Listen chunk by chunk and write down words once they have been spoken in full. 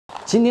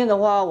今天的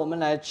话，我们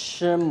来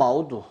吃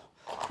毛肚，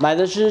买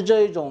的是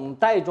这一种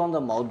袋装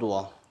的毛肚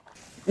哦，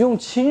用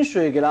清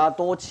水给它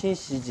多清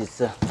洗几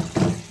次。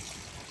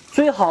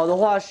最好的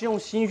话是用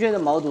新鲜的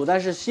毛肚，但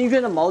是新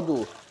鲜的毛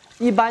肚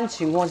一般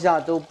情况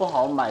下都不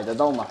好买得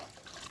到嘛。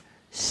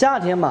夏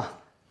天嘛，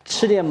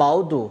吃点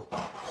毛肚，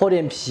喝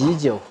点啤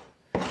酒，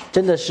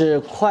真的是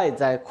快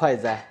哉快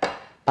哉。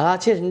把它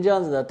切成这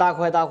样子的大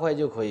块大块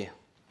就可以，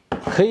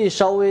可以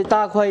稍微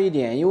大块一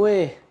点，因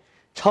为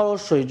焯了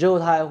水之后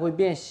它还会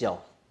变小。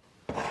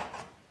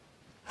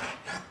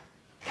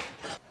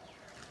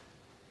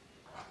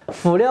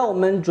辅料我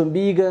们准备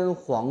一根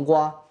黄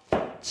瓜，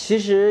其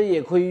实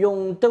也可以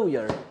用豆芽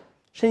儿，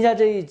剩下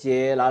这一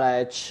节拿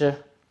来吃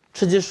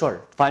起水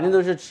儿，反正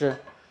都是吃。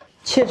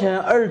切成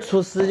2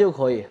粗丝就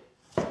可以。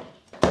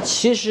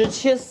其实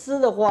切丝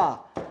的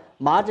话，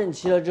码整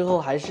齐了之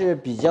后还是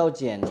比较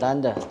简单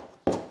的。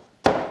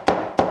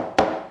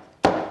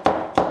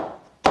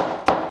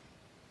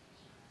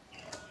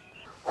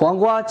黄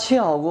瓜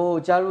切好过后，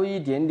加入一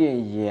点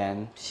点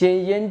盐，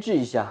先腌制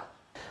一下，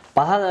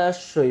把它的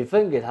水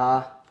分给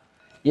它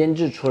腌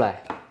制出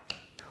来。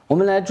我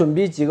们来准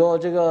备几个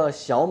这个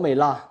小美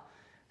辣，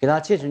给它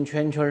切成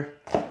圈圈。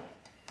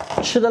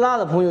吃的辣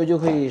的朋友就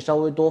可以稍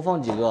微多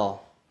放几个哦。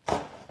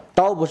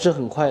刀不是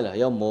很快了，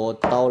要磨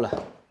刀了。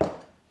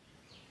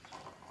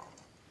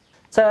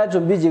再来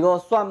准备几个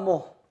蒜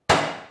末，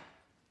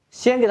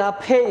先给它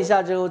配一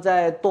下之后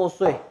再剁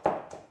碎。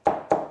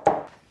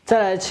再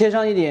来切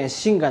上一点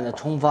性感的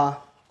葱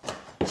花。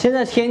现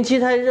在天气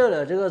太热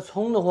了，这个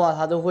葱的话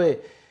它都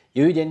会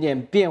有一点点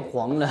变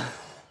黄了。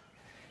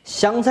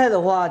香菜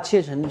的话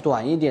切成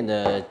短一点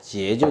的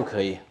节就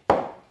可以。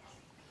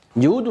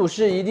牛肚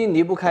是一定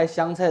离不开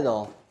香菜的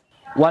哦。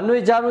碗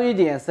内加入一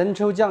点生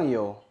抽酱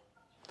油。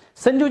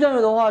生抽酱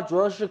油的话主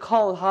要是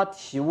靠它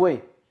提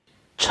味。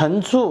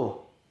陈醋，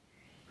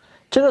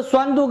这个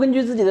酸度根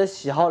据自己的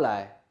喜好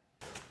来。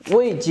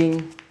味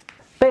精、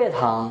白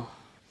糖。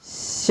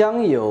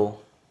香油、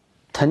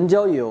藤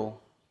椒油，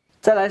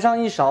再来上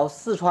一勺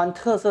四川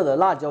特色的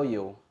辣椒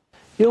油，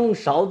用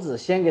勺子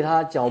先给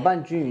它搅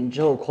拌均匀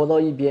之后扣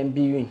到一边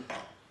避孕，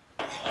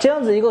这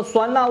样子一个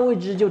酸辣味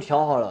汁就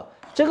调好了。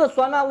这个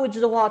酸辣味汁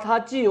的话，它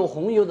既有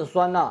红油的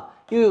酸辣，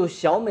又有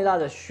小美辣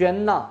的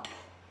鲜辣。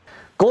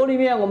锅里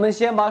面我们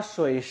先把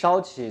水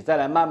烧起，再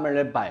来慢慢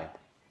的摆。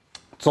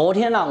昨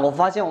天呢，我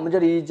发现我们这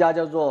里一家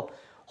叫做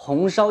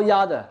红烧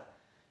鸭的，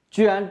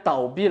居然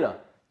倒闭了。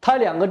它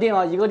2个店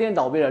啊，一个店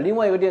倒闭了，另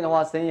外一个店的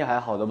话生意还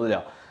好得不得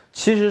了。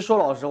其实说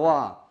老实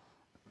话，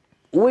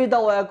味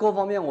道啊各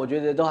方面我觉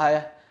得都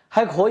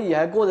还可以，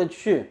还过得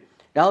去。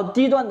然后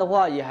地段的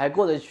话也还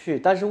过得去，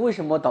但是为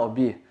什么倒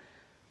闭？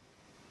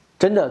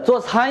真的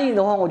做餐饮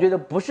的话，我觉得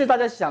不是大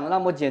家想的那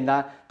么简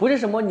单，不是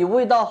什么你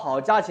味道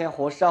好、价钱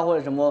合适啊或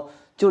者什么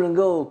就能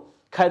够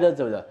开得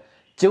走的。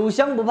酒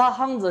香不怕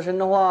巷子深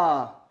的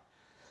话，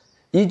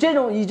以这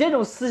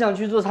种思想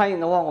去做餐饮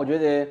的话，我觉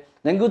得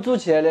能够做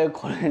起来的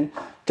可能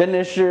真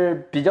的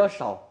是比较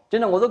少。真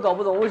的我都搞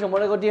不懂为什么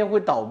那个店会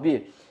倒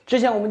闭。之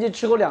前我们就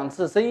吃过2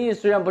次，生意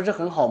虽然不是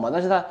很好嘛，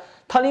但是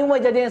他另外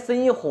一家店生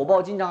意火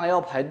爆，经常还要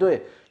排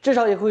队，至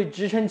少也可以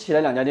支撑起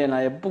来2家店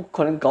了，也不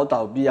可能搞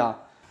倒闭啊。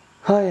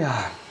哎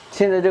呀，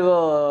现在这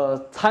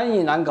个餐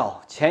饮难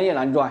搞，钱也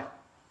难赚。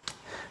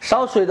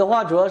烧水的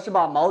话，主要是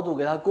把毛肚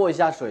给它过一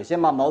下水，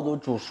先把毛肚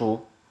煮熟。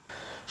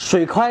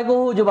水开过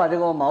后就把这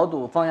个毛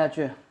肚放下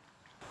去，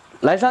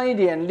来上一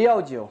点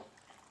料酒。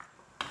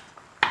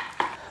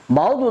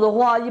毛肚的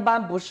话一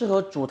般不适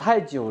合煮太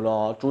久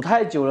了，煮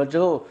太久了之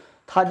后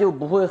它就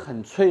不会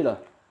很脆了。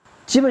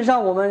基本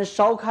上我们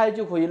烧开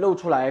就可以漏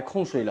出来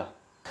控水了。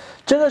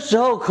这个时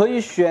候可以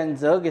选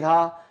择给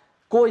它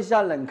过一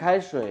下冷开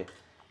水，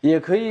也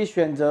可以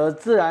选择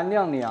自然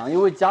晾凉，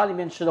因为家里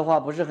面吃的话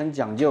不是很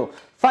讲究，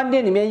饭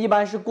店里面一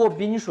般是过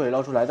冰水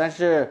捞出来，但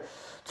是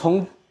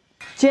从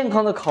健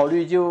康的考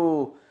虑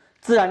就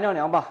自然晾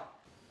凉吧。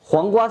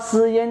黄瓜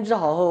丝腌制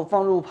好后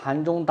放入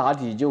盘中打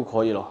底就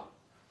可以了，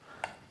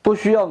不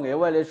需要额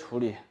外的处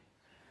理，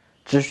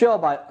只需要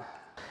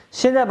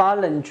现在把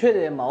冷却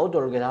的毛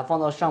肚给它放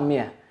到上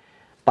面，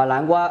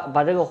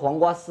把这个黄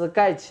瓜丝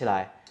盖起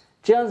来，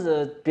这样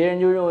子别人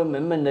就认为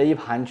满满的一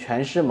盘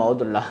全是毛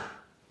肚了。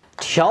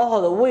调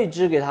好的味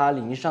汁给它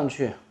淋上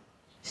去，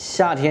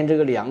夏天这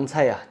个凉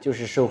菜呀就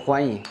是受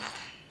欢迎。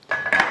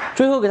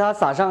最后给它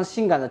撒上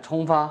性感的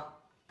葱花，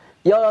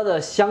要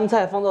的香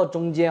菜放到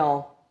中间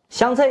哦。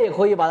香菜也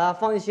可以把它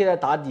放一些来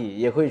打底，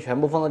也可以全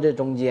部放到这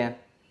中间。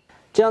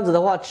这样子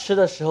的话，吃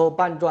的时候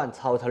拌转，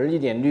草头一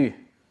点绿，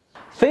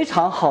非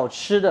常好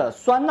吃的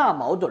酸辣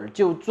毛肚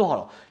就做好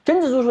了。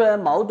真正做出来的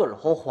毛肚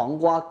和黄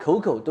瓜口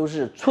口都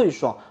是脆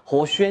爽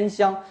和鲜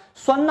香，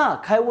酸辣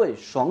开胃，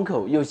爽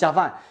口又下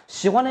饭。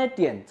喜欢的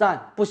点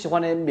赞，不喜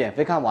欢的免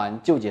费看完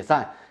就解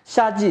散。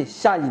夏季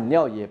下饮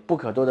料也不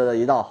可多得的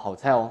一道好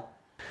菜哦。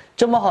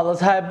这么好的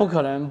菜不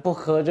可能不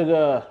喝这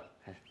个。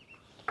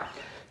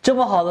这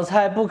么好的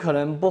菜不可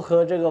能不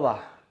喝这个吧？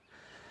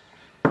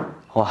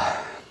哇，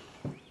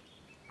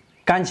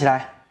干起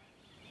来！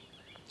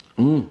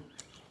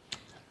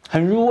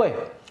很入味，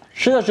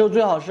吃的时候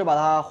最好是把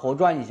它活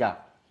转一下，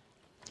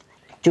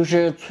就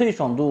是脆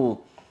爽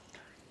度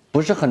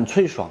不是很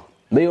脆爽，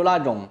没有那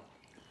种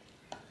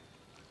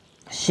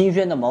新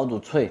鲜的毛肚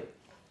脆。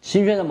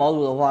新鲜的毛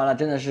肚的话，那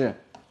真的是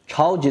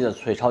超级的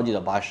脆，超级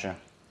的巴适，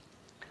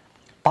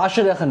巴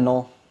适的很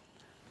哦，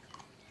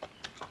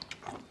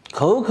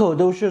口口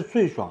都是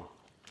脆爽。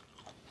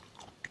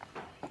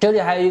这里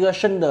还有一个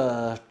剩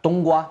的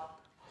冬瓜，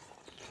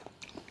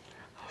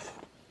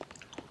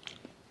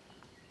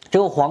这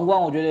个黄瓜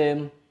我觉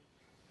得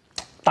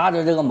搭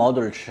着这个毛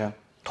肚吃，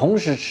同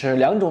时吃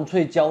两种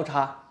脆交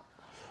叉，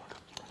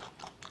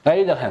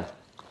美得很。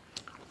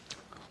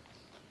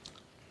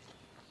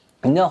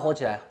一定要喝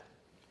起来。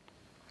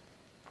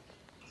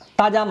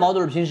大家毛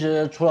肚平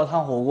时除了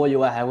烫火锅以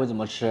外，还会怎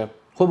么吃？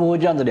会不会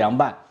这样子凉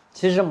拌？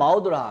其实毛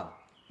肚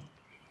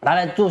拿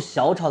来做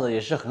小炒的也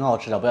是很好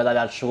吃的，不知道大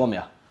家吃过没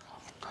有？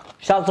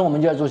下次我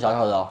们就来做小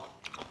炒的哦。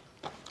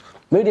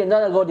没点赞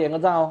的给我点个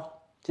赞哦。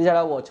接下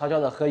来我悄悄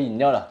的喝饮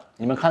料了，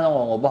你们看到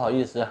我不好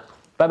意思，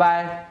拜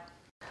拜。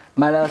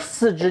买了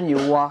4只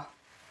牛蛙，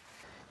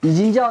已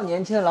经叫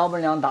年轻的老板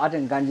娘打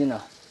整干净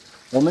了，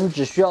我们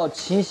只需要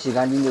清洗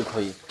干净就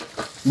可以。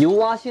牛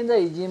蛙现在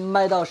已经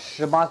卖到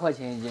18块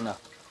钱一斤了，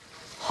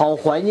好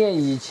怀念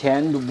以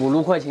前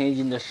5-6块钱一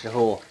斤的时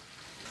候哦。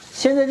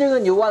现在这个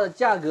牛蛙的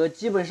价格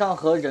基本上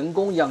和人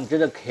工养殖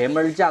的壳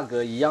门价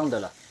格一样的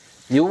了。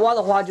牛蛙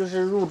的话就是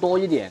入多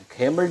一点，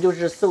壳门就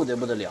是瘦得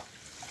不得了。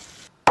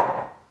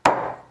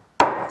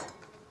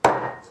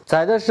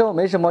宰的时候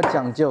没什么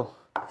讲究，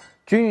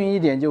均匀一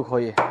点就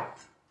可以。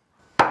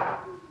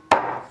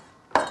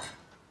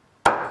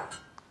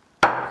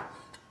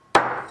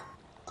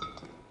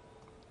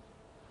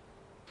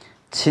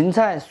芹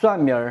菜、蒜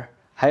苗儿，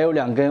还有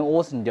2根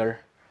莴笋丁儿，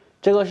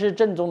这个是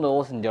正宗的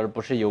莴笋丁儿，不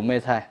是油麦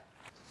菜。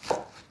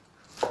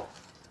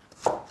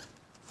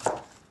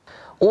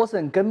莴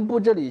笋根部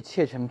这里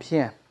切成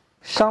片，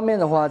上面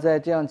的话再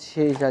这样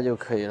切一下就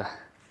可以了。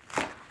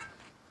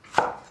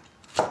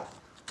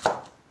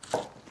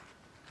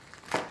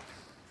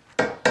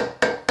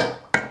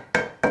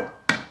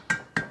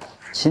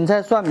芹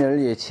菜、蒜苗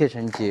也切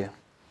成节，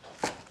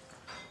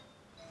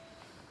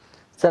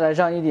再来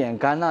上一点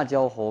干辣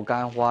椒和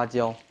干花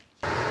椒。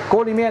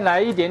锅里面来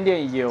一点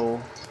点油，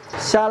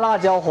下辣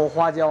椒和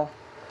花椒，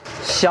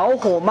小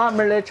火慢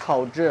慢的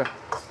炒至，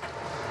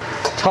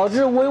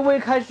微微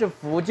开始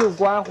浮就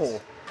关火，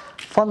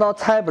放到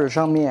菜板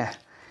上面，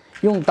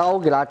用刀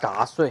给它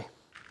炸碎。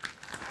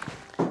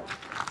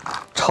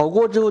炒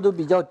过之后都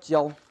比较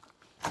焦。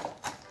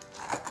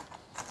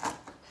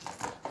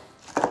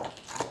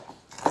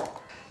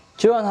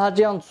就让它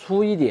这样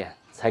粗一点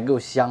才够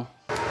香。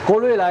锅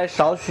内来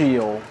少许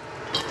油，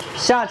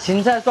下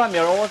芹菜、蒜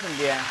苗、莴笋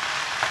丁，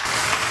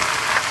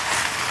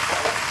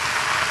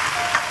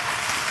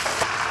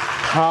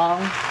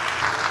糖、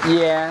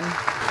盐、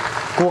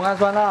果干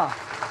酸钠，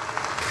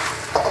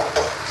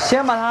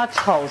先把它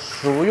炒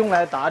熟，用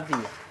来打底。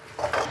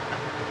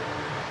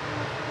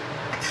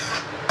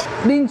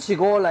另起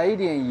锅来一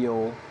点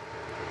油，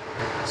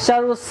下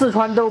入四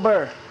川豆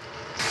瓣、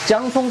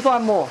姜葱、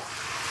蒜末。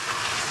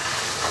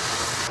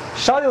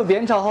稍有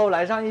煸炒后，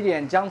来上一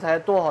点刚才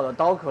剁好的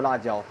刀口辣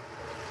椒，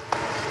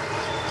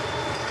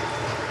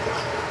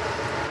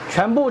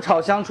全部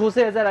炒香出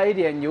色，再来一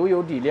点牛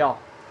油底料，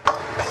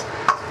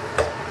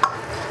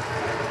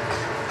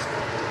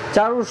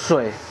加入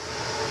水，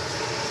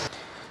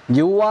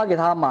牛蛙给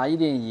它码一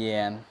点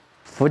盐、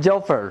胡椒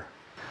粉、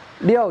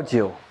料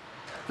酒，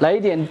来一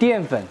点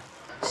淀粉，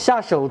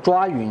下手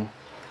抓匀。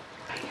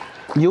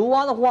牛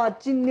蛙的话，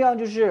尽量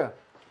就是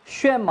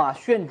现码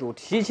现煮，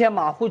提前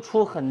码会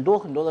出很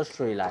多的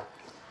水来。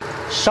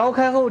烧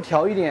开后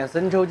调一点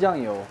生抽酱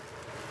油、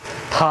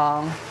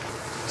糖、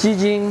鸡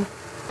精，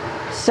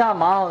下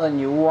码好的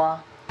牛蛙。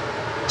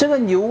这个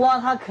牛蛙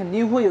它肯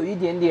定会有一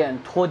点点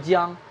脱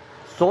浆，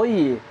所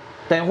以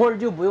等会儿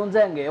就不用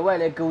再额外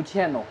来勾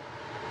芡了。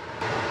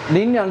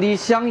淋2滴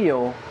香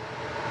油，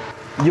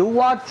牛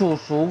蛙煮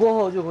熟过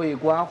后就可以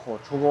关火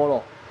出锅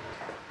了。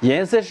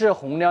颜色是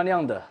红亮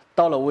亮的，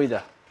到了位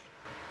的。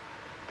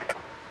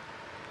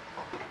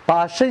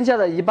把剩下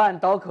的一半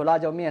刀口辣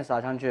椒面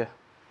撒上去，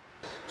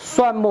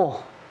蒜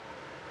末，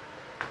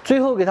最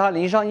后给它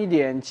淋上一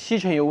点7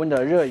成油温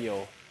的热油，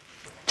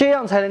这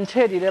样才能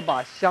彻底的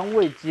把香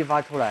味激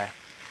发出来。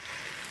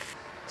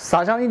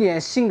撒上一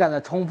点性感的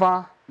葱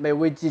花，美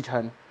味继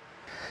承。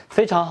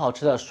非常好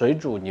吃的水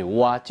煮牛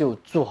蛙就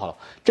做好了。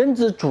蒸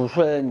子煮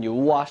出来的牛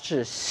蛙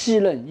是细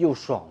嫩又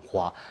爽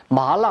滑，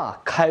麻辣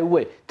开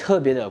胃，特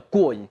别的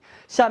过瘾。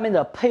下面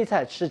的配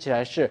菜吃起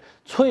来是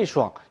脆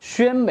爽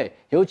鲜美，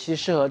尤其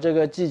适合这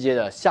个季节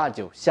的下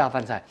酒下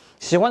饭菜。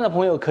喜欢的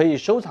朋友可以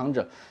收藏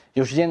着，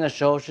有时间的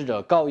时候试着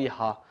告一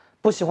哈。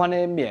不喜欢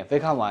的免费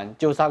看完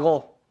就撒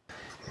够。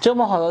这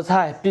么好的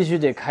菜必须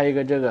得开一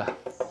个这个。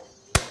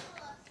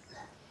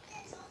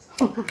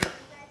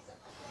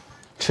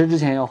吃之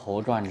前要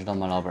活转，知道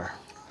吗，老板？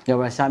要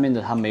不然下面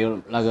的它没有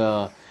那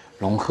个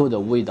浓厚的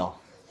味道。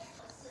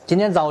今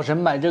天早晨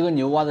买这个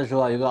牛蛙的时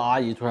候啊，有个阿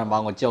姨突然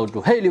把我叫住，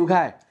嘿，刘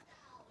开，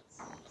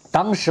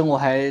当时我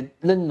还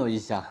愣了一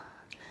下，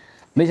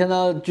没想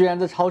到居然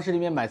在超市里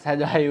面买菜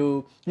的还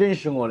有认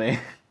识我的。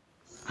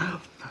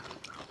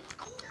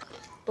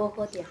多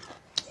喝点。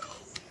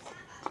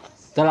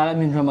再拿2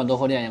瓶出来嘛，多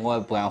喝点，我还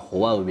不敢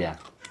喝啊后边。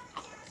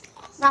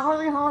那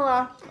喝你喝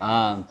了？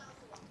啊。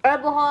二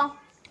不喝？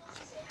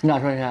你拿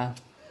出来噻，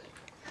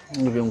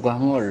你不用管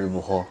我二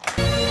不喝。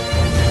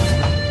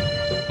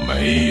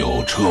没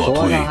有撤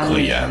退可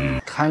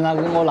言。看他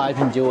给我拿1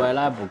瓶酒哎，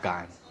那还不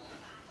干。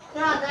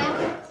干啥子？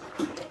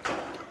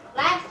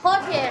来喝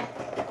去，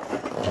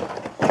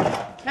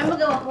全部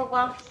给我喝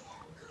光。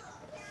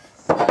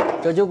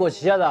这酒过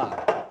期了的。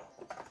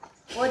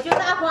我就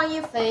大方一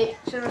肥，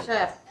是不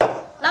是？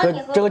那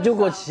你喝这个酒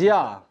过期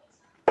啊。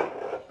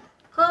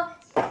喝。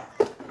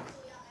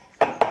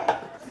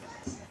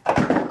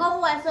喝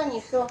不完事你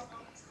说。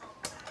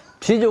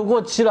啤酒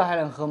过期了还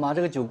能喝吗？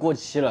这个酒过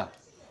期了。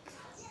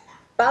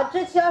保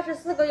质期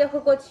24个月会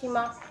过期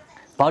吗？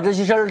保质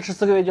期是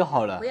24个月就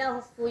好了。不要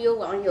忽悠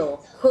网友，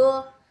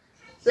喝。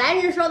男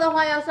人说的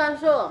话要算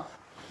数。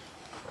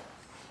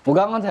我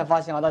刚刚才发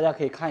现啊，大家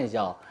可以看一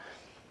下啊。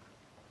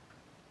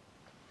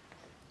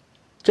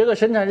这个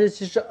生产日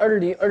期是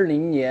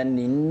2020年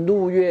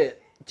6月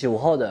9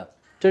号的，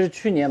这是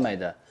去年买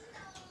的。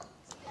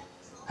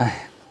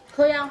哎。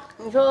喝呀，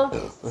你说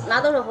拿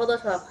多少喝多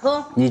少，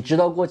喝。你知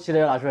道过期了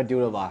要拿出来丢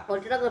了吧？我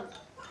知道个